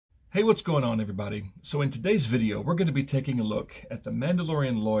Hey, what's going on, everybody? So in today's video, we're going to be taking a look at the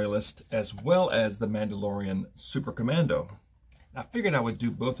Mandalorian Loyalist as well as the Mandalorian Super Commando. I figured I would do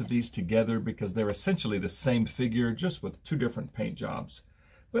both of these together because they're essentially the same figure, just with two different paint jobs.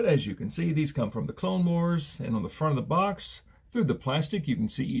 But as you can see, these come from the Clone Wars, and on the front of the box, through the plastic, you can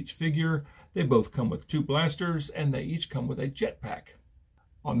see each figure. They both come with two blasters, and they each come with a jetpack.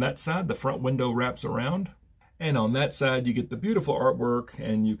 On that side, the front window wraps around. And on that side, you get the beautiful artwork,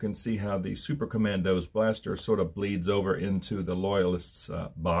 and you can see how the Super Commando's blaster sort of bleeds over into the Loyalist's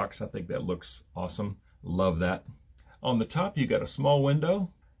box. I think that looks awesome. Love that. On the top, you got a small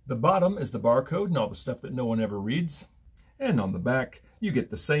window. The bottom is the barcode and all the stuff that no one ever reads. And on the back, you get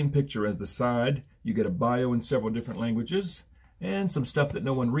the same picture as the side. You get a bio in several different languages and some stuff that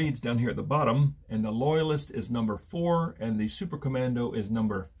no one reads down here at the bottom. And the Loyalist is number 4, and the Super Commando is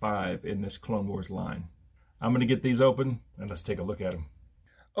number 5 in this Clone Wars line. I'm going to get these open, and let's take a look at them.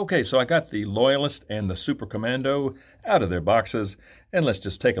 Okay, so I got the Loyalist and the Super Commando out of their boxes, and let's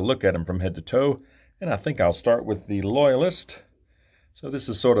just take a look at them from head to toe. And I think I'll start with the Loyalist. So this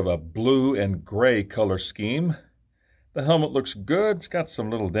is sort of a blue and gray color scheme. The helmet looks good. It's got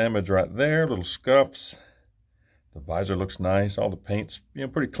some little damage right there, little scuffs. The visor looks nice. All the paint's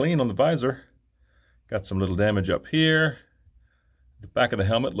pretty clean on the visor. Got some little damage up here. The back of the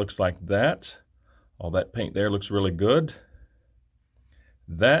helmet looks like that. All that paint there looks really good.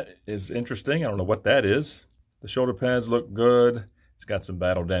 That is interesting. I don't know what that is. The shoulder pads look good. It's got some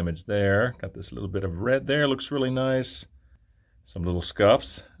battle damage there. Got this little bit of red there. Looks really nice. Some little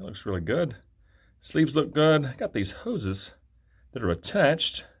scuffs. It looks really good. Sleeves look good. Got these hoses that are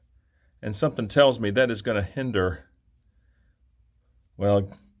attached. And something tells me that is going to hinder. Well,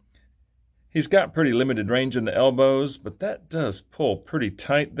 he's got pretty limited range in the elbows, but that does pull pretty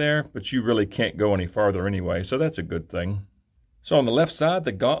tight there, but you really can't go any farther anyway, so that's a good thing. So on the left side,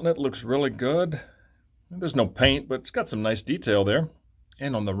 the gauntlet looks really good. There's no paint, but it's got some nice detail there.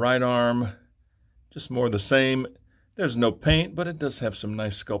 And on the right arm, just more of the same. There's no paint, but it does have some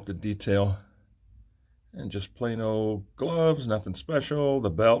nice sculpted detail. And just plain old gloves, nothing special. The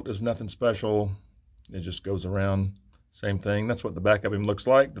belt is nothing special. It just goes around. Same thing. That's what the back of him looks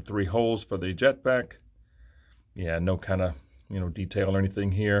like. The 3 holes for the jetpack. Yeah, no kind of, detail or anything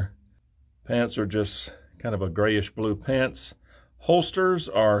here. Pants are just kind of a grayish blue pants. Holsters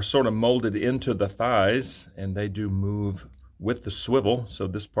are sort of molded into the thighs, and they do move with the swivel. So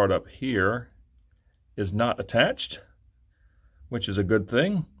this part up here is not attached, which is a good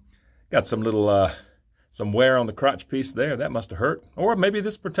thing. Got some little, some wear on the crotch piece there. That must have hurt. Or maybe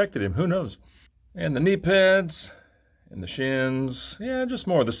this protected him. Who knows? And the knee pads. And the shins, yeah, just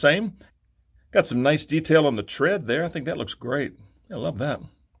more of the same. Got some nice detail on the tread there. I think that looks great. I love that.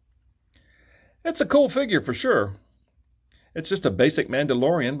 It's a cool figure for sure. It's just a basic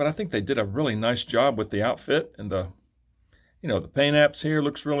Mandalorian, but I think they did a really nice job with the outfit. And the paint apps here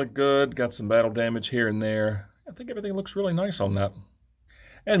looks really good. Got some battle damage here and there. I think everything looks really nice on that.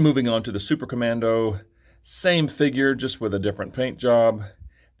 And moving on to the Super Commando, same figure, just with a different paint job.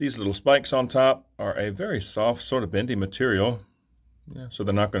 These little spikes on top are a very soft, sort of bendy material. Yeah, so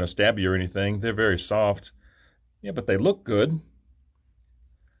they're not going to stab you or anything. They're very soft. Yeah, but they look good.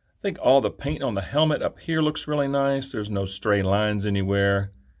 I think all the paint on the helmet up here looks really nice. There's no stray lines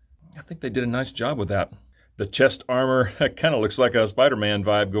anywhere. I think they did a nice job with that. The chest armor kind of looks like a Spider-Man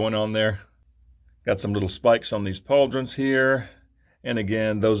vibe going on there. Got some little spikes on these pauldrons here. And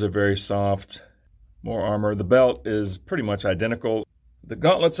again, those are very soft. More armor. The belt is pretty much identical. The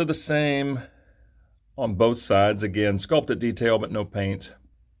gauntlets are the same on both sides. Again, sculpted detail, but no paint.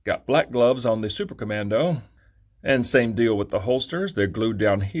 Got black gloves on the Super Commando. And same deal with the holsters. They're glued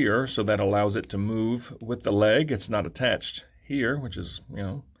down here, so that allows it to move with the leg. It's not attached here, which is,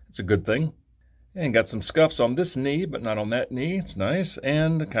 it's a good thing. And got some scuffs on this knee, but not on that knee. It's nice.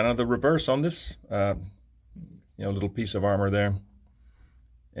 And kind of the reverse on this, little piece of armor there.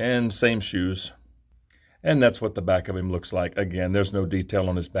 And same shoes. And that's what the back of him looks like. Again, there's no detail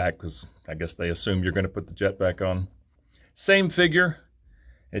on his back because I guess they assume you're going to put the jetpack on. Same figure.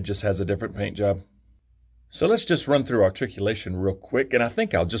 It just has a different paint job. So let's just run through articulation real quick. And I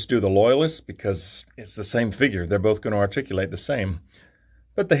think I'll just do the Loyalist because it's the same figure. They're both going to articulate the same.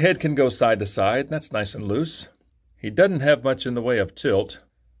 But the head can go side to side. That's nice and loose. He doesn't have much in the way of tilt.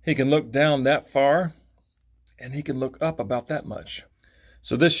 He can look down that far, and he can look up about that much.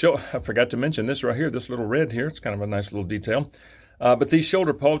 So this I forgot to mention this right here, this little red here. It's kind of a nice little detail. But these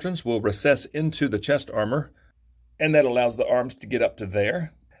shoulder pauldrons will recess into the chest armor, and that allows the arms to get up to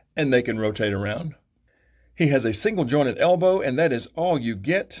there, and they can rotate around. He has a single jointed elbow, and that is all you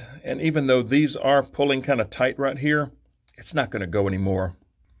get. And even though these are pulling kind of tight right here, it's not going to go anymore.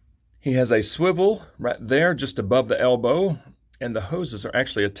 He has a swivel right there just above the elbow, and the hoses are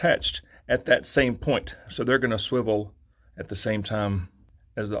actually attached at that same point. So they're going to swivel at the same time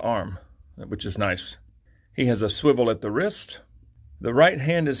as the arm, which is nice. He has a swivel at the wrist. The right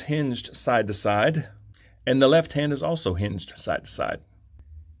hand is hinged side to side, and the left hand is also hinged side to side.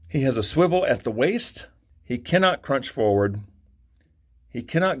 He has a swivel at the waist. He cannot crunch forward. He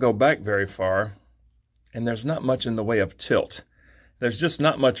cannot go back very far, and there's not much in the way of tilt. There's just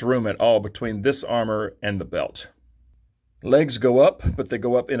not much room at all between this armor and the belt. Legs go up, but they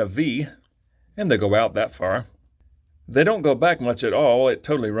go up in a V, and they go out that far. They don't go back much at all. It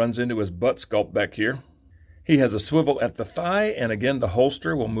totally runs into his butt sculpt back here. He has a swivel at the thigh, and again, the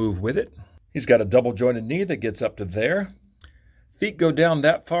holster will move with it. He's got a double jointed knee that gets up to there. Feet go down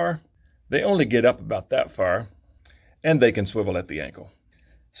that far. They only get up about that far, and they can swivel at the ankle.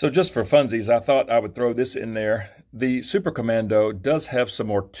 So just for funsies, I thought I would throw this in there. The Super Commando does have some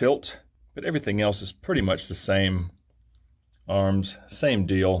more tilt, but everything else is pretty much the same. Arms, same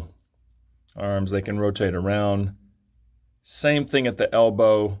deal. Arms, they can rotate around. Same thing at the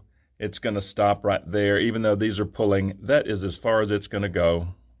elbow. It's going to stop right there. Even though these are pulling, that is as far as it's going to go.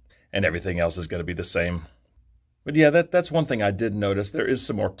 And everything else is going to be the same. But yeah, that's one thing I did notice. There is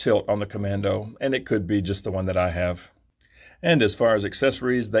some more tilt on the Commando, and it could be just the one that I have. And as far as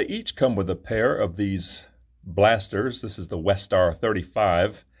accessories, they each come with a pair of these blasters. This is the Westar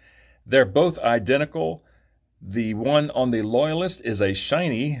 35. They're both identical. The one on the Loyalist is a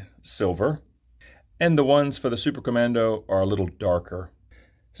shiny silver, and the ones for the Super Commando are a little darker.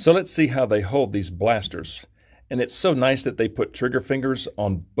 So let's see how they hold these blasters. And it's so nice that they put trigger fingers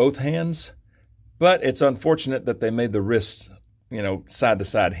on both hands, but it's unfortunate that they made the wrists,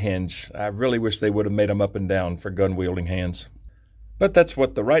 side-to-side hinge. I really wish they would have made them up and down for gun-wielding hands. But that's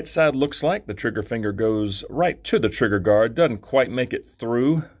what the right side looks like. The trigger finger goes right to the trigger guard. Doesn't quite make it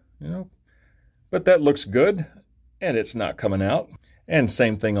through, But that looks good, and it's not coming out. And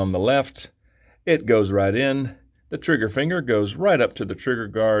same thing on the left. It goes right in. The trigger finger goes right up to the trigger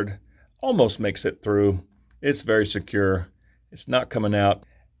guard. Almost makes it through. It's very secure. It's not coming out.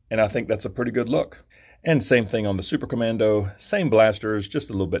 And I think that's a pretty good look. And same thing on the Super Commando. Same blasters, just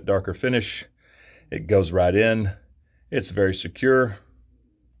a little bit darker finish. It goes right in. It's very secure.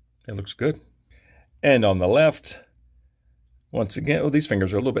 It looks good. And on the left, once again, these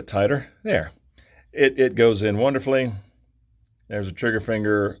fingers are a little bit tighter. There. It goes in wonderfully. There's a trigger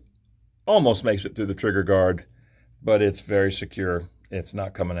finger. Almost makes it through the trigger guard, but it's very secure. It's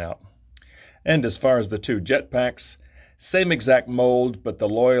not coming out. And as far as the two jetpacks, same exact mold, but the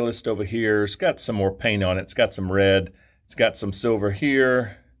Loyalist over here has got some more paint on it. It's got some red. It's got some silver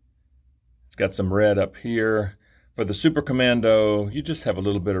here. It's got some red up here. For the Super Commando, you just have a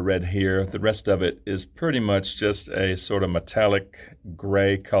little bit of red here. The rest of it is pretty much just a sort of metallic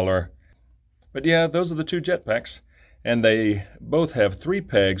gray color. But yeah, those are the two jetpacks. And they both have 3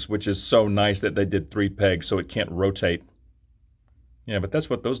 pegs, which is so nice that they did 3 pegs so it can't rotate. Yeah, but that's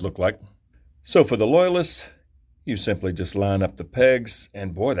what those look like. So for the Loyalist, you simply just line up the pegs,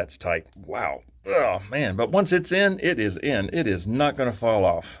 and boy, that's tight. Wow. Oh, man. But once it's in, it is in. It is not going to fall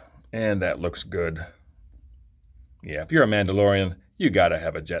off. And that looks good. Yeah, if you're a Mandalorian, you got to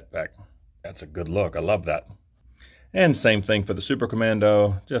have a jetpack. That's a good look. I love that. And same thing for the Super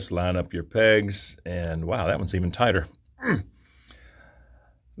Commando. Just line up your pegs, and wow, that one's even tighter.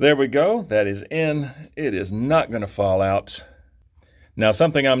 There we go. That is in. It is not going to fall out. Now,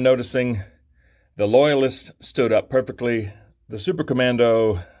 something I'm noticing, the Loyalist stood up perfectly. The Super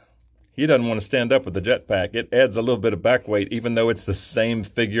Commando, he doesn't want to stand up with the jetpack. It adds a little bit of back weight, even though it's the same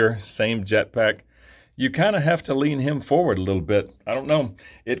figure, same jetpack. You kind of have to lean him forward a little bit. I don't know.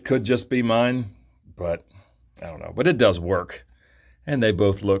 It could just be mine, but I don't know. But it does work. And they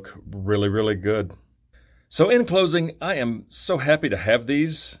both look really, really good. So in closing, I am so happy to have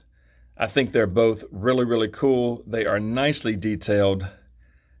these. I think they're both really, really cool. They are nicely detailed.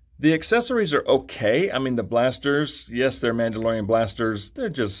 The accessories are okay. I mean, the blasters, yes, they're Mandalorian blasters. They're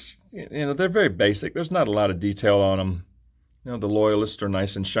just, they're very basic. There's not a lot of detail on them. The Loyalists are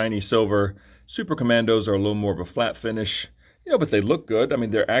nice and shiny silver. Super Commandos are a little more of a flat finish. But they look good. I mean,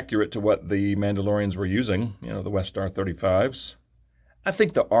 they're accurate to what the Mandalorians were using, the Westar 35s. I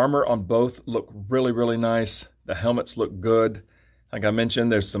think the armor on both look really, really nice. The helmets look good. Like I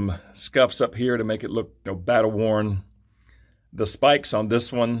mentioned, there's some scuffs up here to make it look battle-worn. The spikes on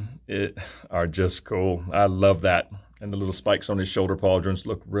this one are just cool. I love that. And the little spikes on his shoulder pauldrons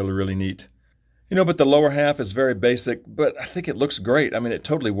look really, really neat. But the lower half is very basic, but I think it looks great. I mean, it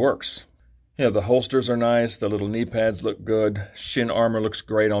totally works. The holsters are nice. The little knee pads look good. Shin armor looks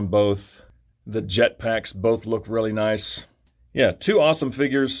great on both. The jetpacks both look really nice. Yeah, 2 awesome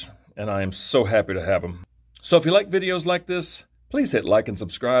figures, and I am so happy to have them. So if you like videos like this, please hit like and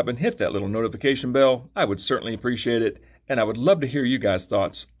subscribe and hit that little notification bell. I would certainly appreciate it, and I would love to hear you guys'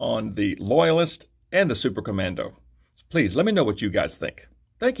 thoughts on the Loyalist and the Super Commando. So please let me know what you guys think.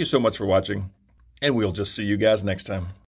 Thank you so much for watching, and we'll just see you guys next time.